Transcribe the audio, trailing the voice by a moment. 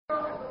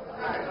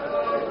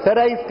Sir,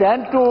 I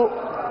stand to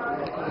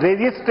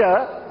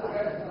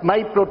register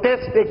my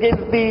protest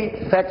against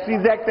the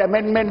Factories Act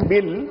Amendment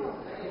Bill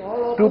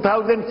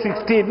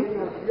 2016.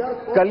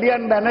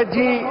 Kalyan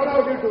Banerjee,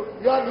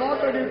 you are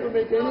not ready to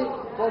make any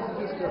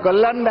constitutional.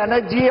 Kalyan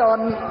Banerjee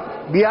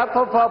on behalf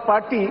of our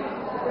party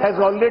has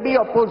already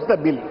opposed the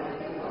bill.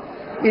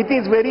 It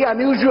is very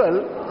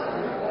unusual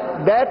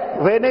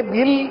that when a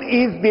bill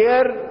is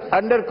there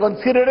under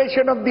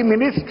consideration of the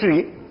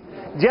ministry,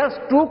 just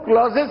 2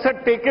 clauses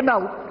are taken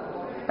out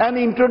and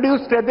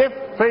introduced as a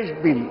fresh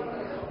bill.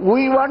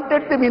 We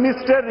wanted the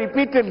minister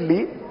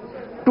repeatedly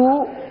to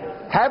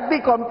have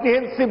the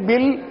comprehensive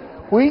bill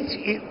which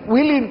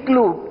will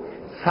include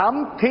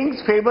some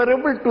things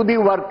favorable to the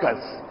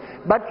workers,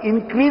 but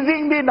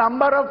increasing the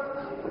number of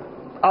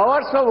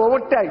hours of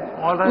overtime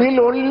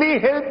will only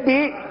help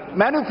the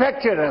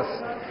manufacturers.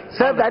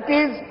 Sir, that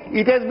is,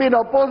 it has been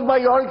opposed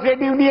by all trade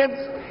unions,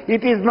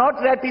 it is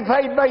not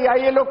ratified by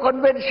ILO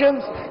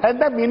conventions, and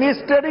the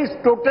minister is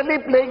totally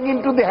playing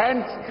into the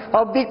hands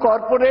of the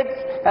corporates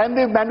and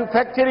the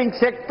manufacturing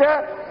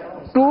sector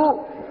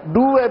to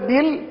do a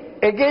bill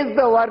against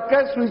the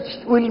workers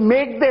which will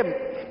make them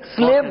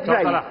slave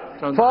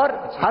drive for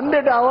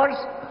 100 hours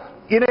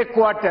in a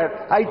quarter.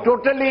 I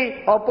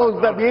totally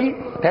oppose the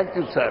bill. Thank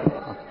you, sir.